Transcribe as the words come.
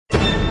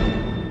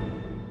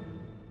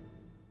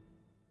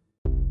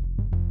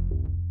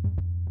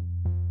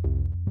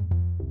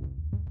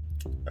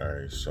All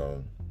right,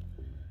 so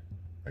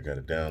I got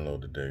a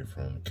download today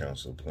from the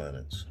Council of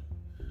Planets.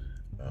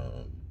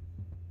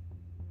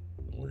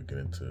 We'll get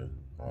into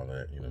all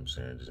that, you know what I'm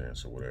saying? Just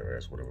ask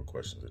whatever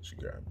questions that you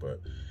got. But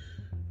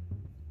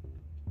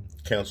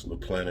Council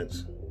of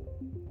Planets,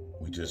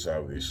 we just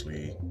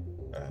obviously,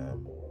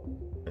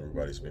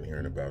 everybody's been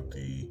hearing about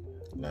the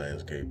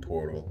Lionsgate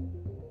portal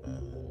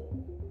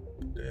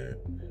that,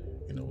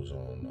 was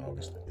on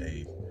August the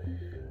 8th.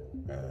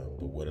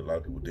 But what a lot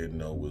of people didn't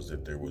know was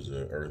that there was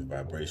an Earth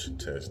vibration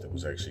test that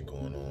was actually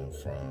going on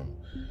from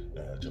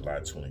July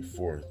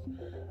 24th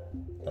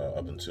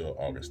up until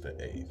August the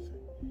 8th.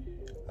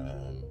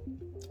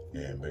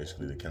 And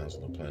basically the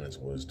Council of Planets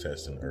was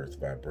testing Earth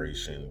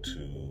vibration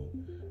to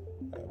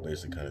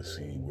basically kind of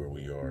see where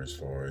we are as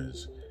far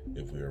as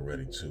if we are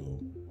ready to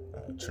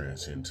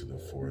transcend to the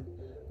fourth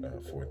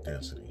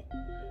density.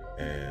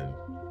 And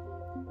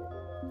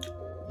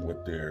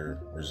what their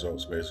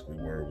results basically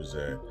were was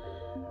that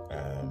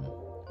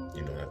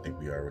and I think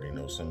we already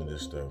know some of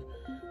this stuff,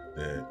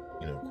 that,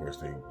 of course,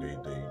 they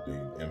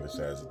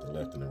emphasize that the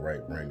left and the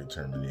right brain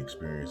determine the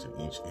experience that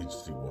each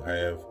entity will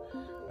have.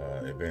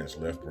 Advanced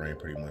left brain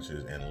pretty much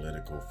is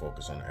analytical,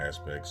 focus on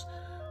aspects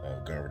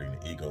of governing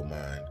the ego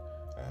mind,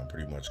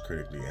 pretty much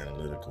critically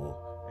analytical,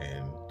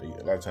 and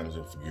a lot of times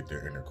they'll forget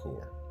their inner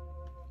core.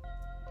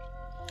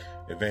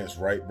 Advanced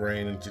right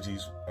brain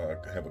entities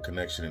have a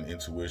connection and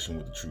intuition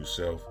with the true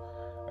self.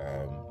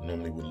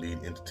 Normally would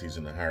lead entities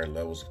in the higher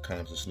levels of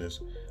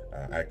consciousness.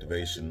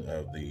 Activation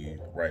of the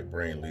right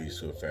brain leads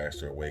to a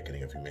faster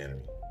awakening of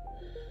humanity.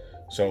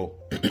 So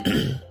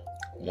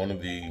one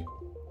of the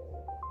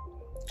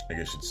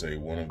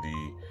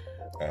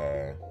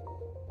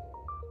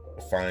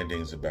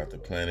findings about the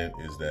planet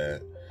is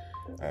that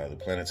the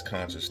planet's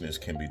consciousness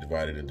can be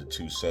divided into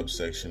two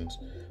subsections.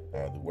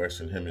 The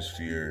Western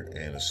Hemisphere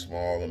and a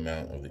small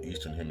amount of the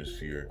Eastern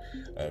Hemisphere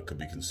could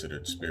be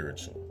considered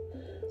spiritual.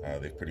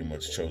 They've pretty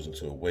much chosen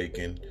to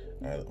awaken,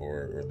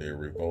 or they're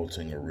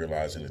revolting or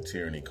realizing the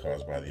tyranny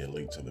caused by the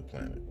elites of the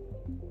planet.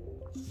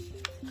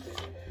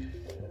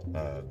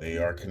 They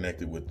are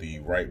connected with the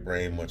right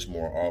brain much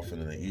more often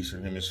than the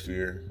Eastern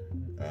Hemisphere.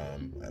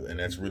 And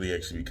that's really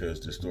actually because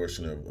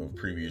distortion of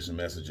previous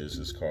messages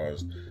has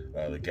caused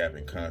the gap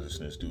in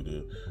consciousness due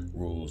to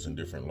rules and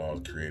different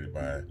laws created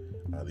by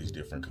these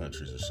different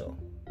countries or so.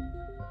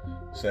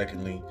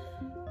 Secondly,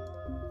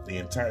 the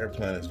entire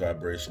planet's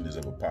vibration is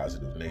of a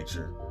positive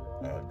nature.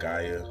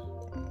 Gaia,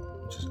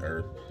 which is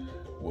Earth,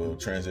 will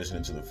transition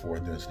into the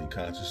fourth density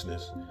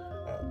consciousness.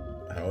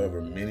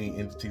 However, many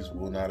entities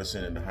will not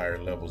ascend into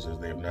higher levels as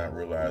they have not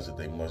realized that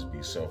they must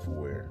be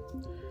self-aware.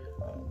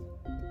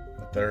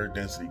 The third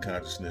density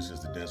consciousness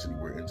is the density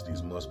where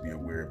entities must be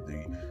aware of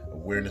the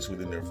awareness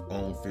within their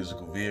own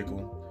physical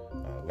vehicle.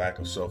 Lack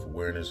of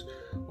self-awareness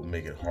will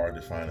make it hard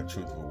to find the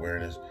truth of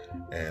awareness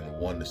and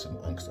oneness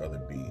amongst other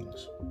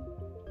beings.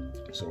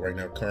 So right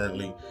now,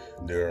 currently,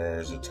 there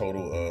is a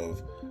total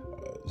of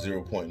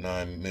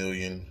 0.9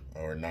 million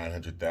or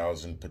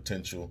 900,000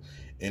 potential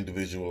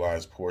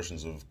individualized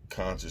portions of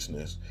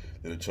consciousness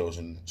that have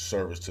chosen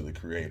service to the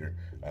Creator.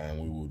 And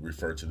we would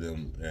refer to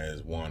them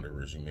as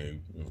wanderers. You may,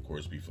 of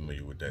course, be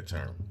familiar with that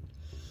term.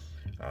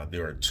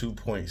 There are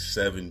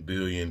 2.7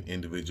 billion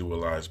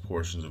individualized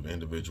portions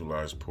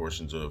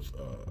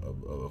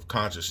of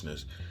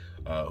consciousness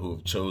who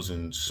have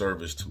chosen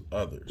service to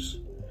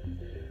others.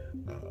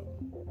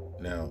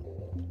 Now,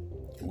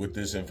 with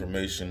this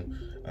information,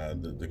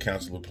 the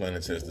Council of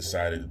Planets has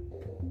decided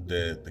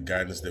that the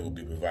guidance that will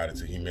be provided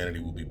to humanity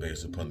will be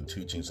based upon the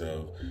teachings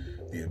of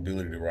the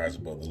ability to rise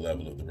above the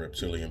level of the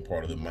reptilian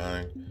part of the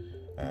mind,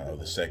 of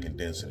the second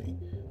density,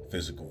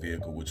 physical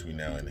vehicle, which we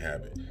now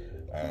inhabit.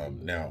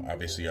 Now,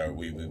 obviously,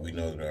 we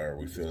know that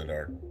we feel that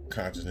our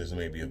consciousness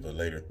may be of a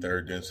later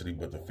third density,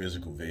 but the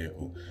physical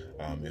vehicle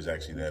is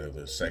actually that of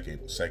the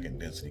second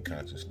density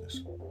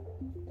consciousness.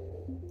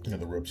 Now,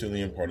 the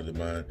reptilian part of the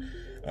mind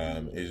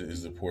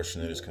is the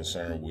portion that is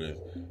concerned with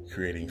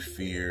creating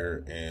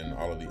fear and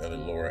all of the other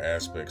lower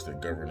aspects that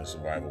govern the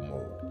survival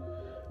mode.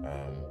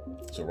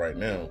 So right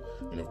now,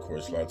 of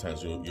course, a lot of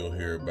times you'll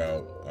hear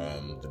about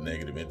the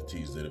negative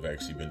entities that have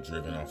actually been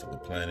driven off of the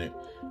planet,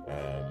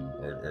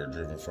 or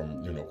driven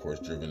from,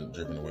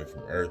 driven away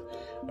from Earth.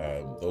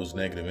 Those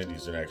negative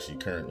entities are actually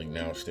currently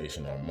now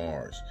stationed on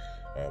Mars,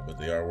 but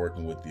they are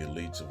working with the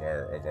elites of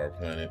our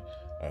planet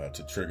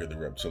to trigger the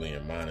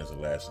reptilian mind as a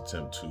last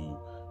attempt to,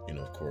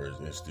 of course,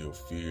 instill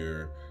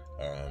fear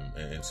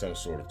and some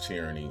sort of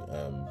tyranny,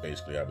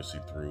 basically,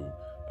 obviously, through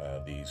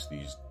these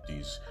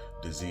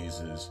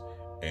diseases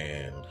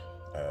and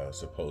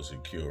supposed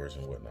cures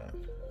and whatnot.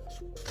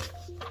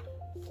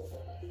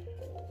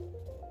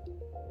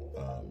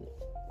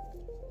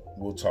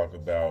 We'll talk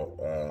about,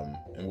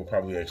 and we'll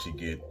probably actually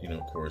get,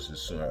 of course, as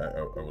soon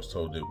I was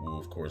told that we'll,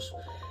 of course,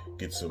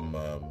 get some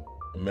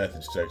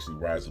methods to actually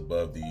rise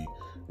above the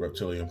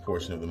reptilian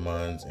portion of the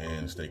minds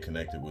and stay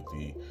connected with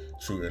the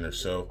true inner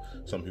self.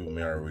 Some people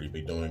may already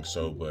be doing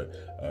so, but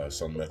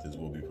some methods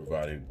will be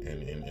provided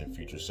in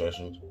future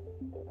sessions.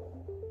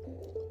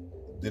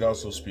 Did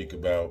also speak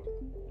about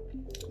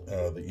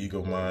the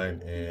ego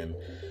mind and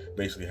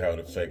basically how it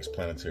affects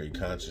planetary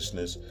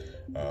consciousness.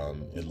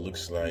 It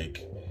looks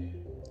like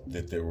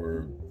that there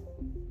were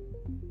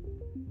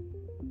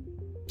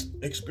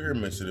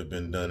experiments that have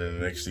been done,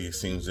 and actually it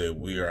seems that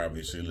we are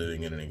obviously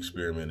living in an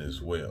experiment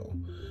as well.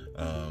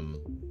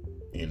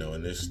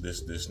 And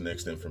this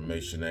next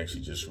information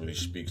actually just really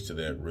speaks to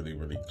that really,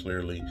 really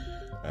clearly.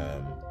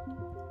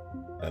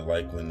 I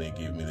like when they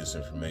give me this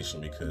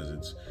information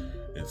because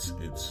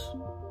it's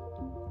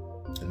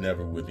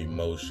never with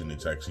emotion.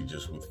 It's actually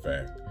just with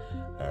fact.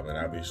 And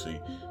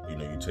obviously,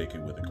 you take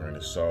it with a grain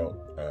of salt,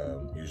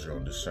 use your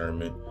own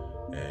discernment,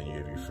 and you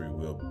have your free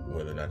will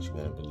whether or not you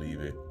want to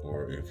believe it,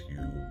 or if you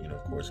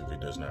of course, if it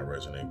does not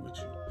resonate with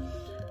you.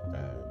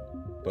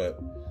 But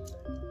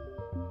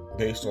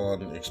based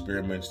on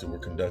experiments that were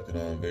conducted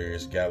on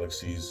various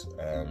galaxies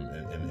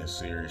and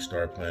Sirius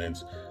star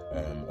planets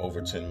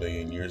over 10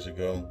 million years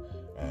ago,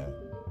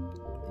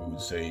 we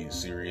would say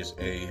Sirius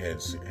A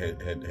had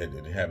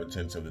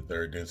inhabitants of the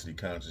third density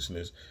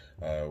consciousness,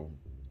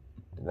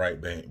 right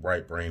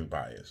brain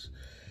bias.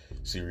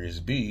 Sirius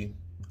B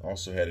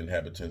also had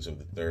inhabitants of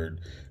the third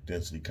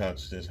density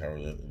consciousness,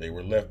 however, they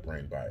were left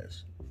brain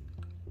bias.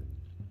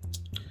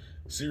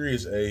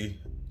 Sirius A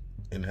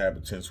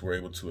inhabitants were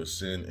able to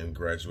ascend and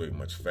graduate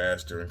much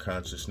faster in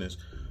consciousness,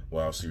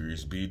 while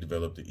Sirius B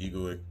developed the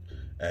egoic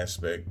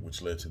aspect,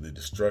 which led to the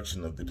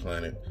destruction of the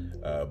planet,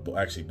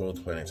 actually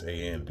both planets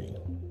A and B.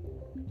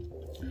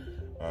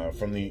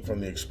 From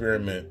the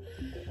experiment,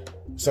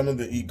 some of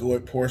the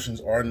egoic portions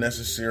are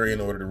necessary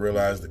in order to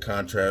realize the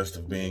contrast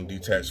of being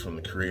detached from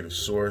the creative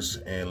source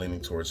and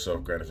leaning towards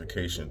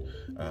self-gratification,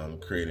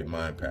 created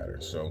mind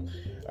patterns. So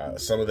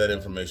some of that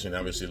information,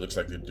 obviously, it looks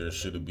like that there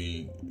should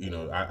be,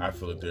 I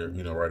feel like there,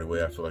 right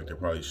away, I feel like there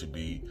probably should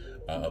be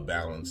a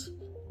balance,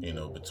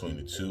 between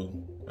the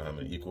two,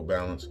 an equal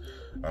balance.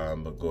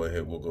 But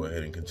we'll go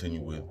ahead and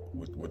continue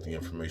with the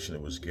information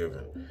that was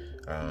given.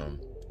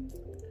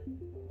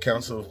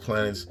 Council of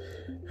Planets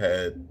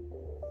had,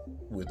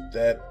 with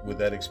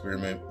that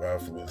experiment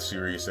with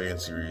Sirius A and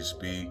Sirius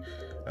B,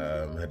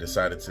 had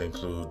decided to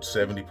include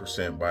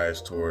 70%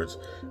 bias towards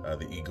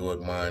the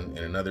egoic mind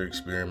in another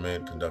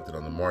experiment conducted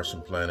on the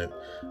Martian planet,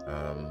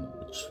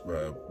 which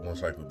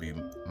most likely would be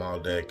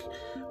Maldek,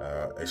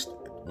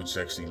 which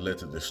actually led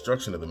to the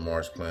destruction of the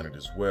Mars planet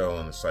as well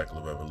in the cycle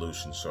of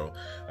evolution. So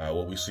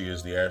what we see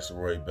is the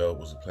asteroid belt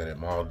was the planet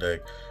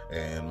Maldek,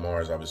 and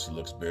Mars obviously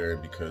looks barren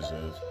because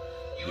of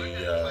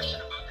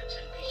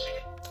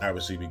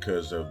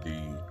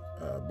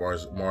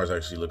Mars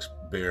actually looks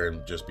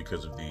barren just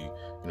because of the,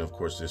 of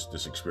course,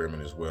 this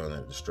experiment as well, and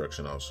that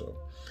destruction also.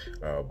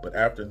 But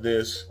after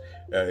this,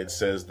 it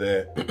says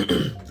that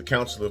the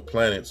Council of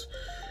Planets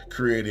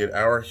created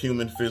our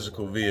human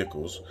physical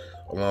vehicles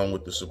along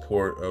with the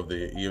support of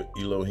the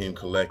Elohim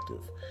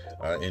Collective.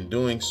 In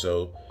doing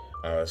so,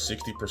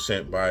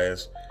 60%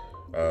 bias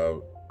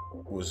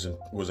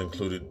was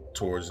included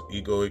towards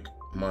egoic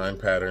mind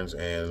patterns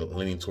and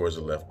leaning towards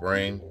the left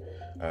brain.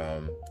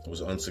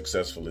 Was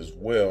unsuccessful, as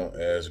well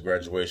as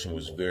graduation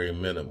was very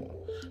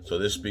minimal. So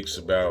this speaks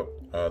about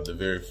the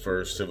very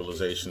first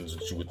civilizations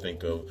that you would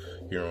think of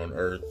here on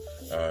Earth,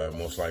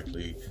 most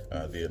likely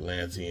the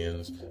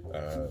Atlanteans,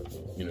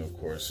 of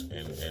course,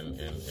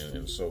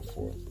 and so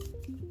forth.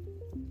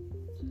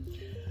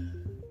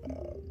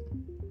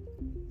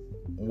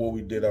 What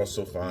we did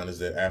also find is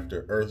that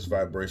after Earth's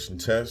vibration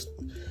test,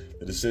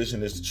 the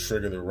decision is to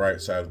trigger the right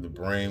side of the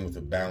brain with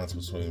a balance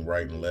between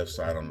right and left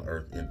side on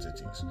Earth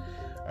entities.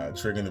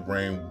 Triggering the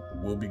brain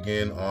will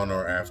begin on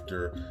or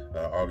after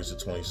August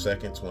the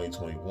 22nd,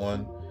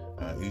 2021.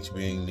 Each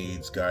being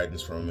needs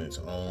guidance from its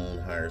own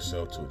higher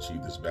self to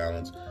achieve this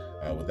balance.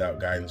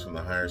 Without guidance from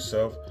the higher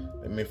self,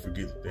 they may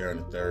forget that they're in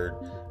the third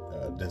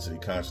density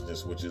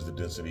consciousness, which is the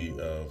density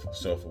of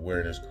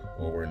self-awareness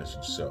or awareness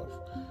of self.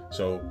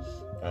 So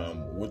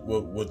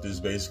what this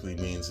basically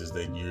means is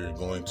that you're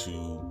going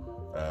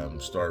to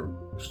start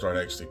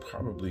actually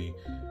probably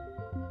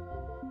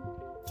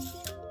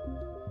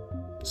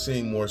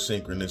seeing more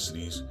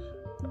synchronicities,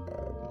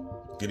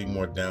 getting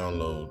more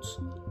downloads,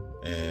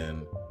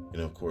 and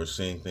of course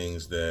seeing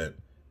things that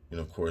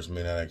of course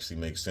may not actually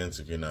make sense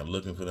if you're not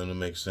looking for them to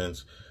make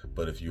sense,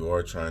 but if you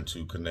are trying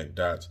to connect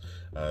dots,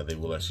 they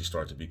will actually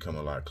start to become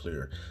a lot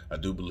clearer. I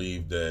do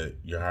believe that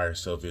your higher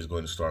self is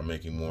going to start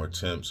making more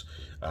attempts,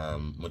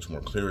 much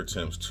more clear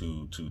attempts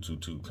to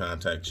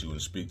contact you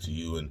and speak to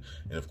you, and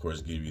of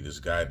course give you this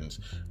guidance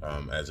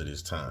as it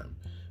is time.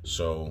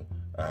 So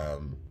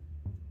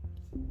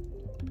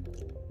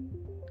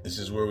this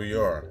is where we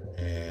are,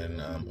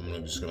 and I'm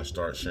just going to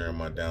start sharing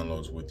my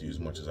downloads with you as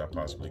much as I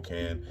possibly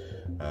can.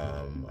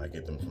 I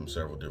get them from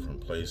several different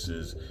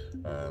places,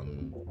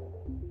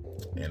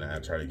 and I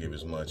try to give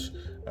as much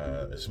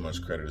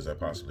credit as I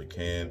possibly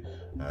can.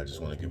 I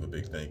just want to give a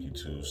big thank you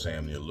to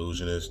Sam the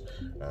Illusionist,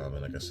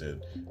 and like I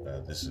said,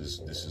 this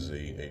is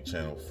a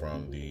channel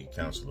from the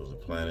Council of the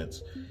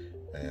Planets,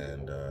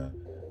 and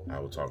I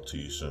will talk to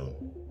you soon.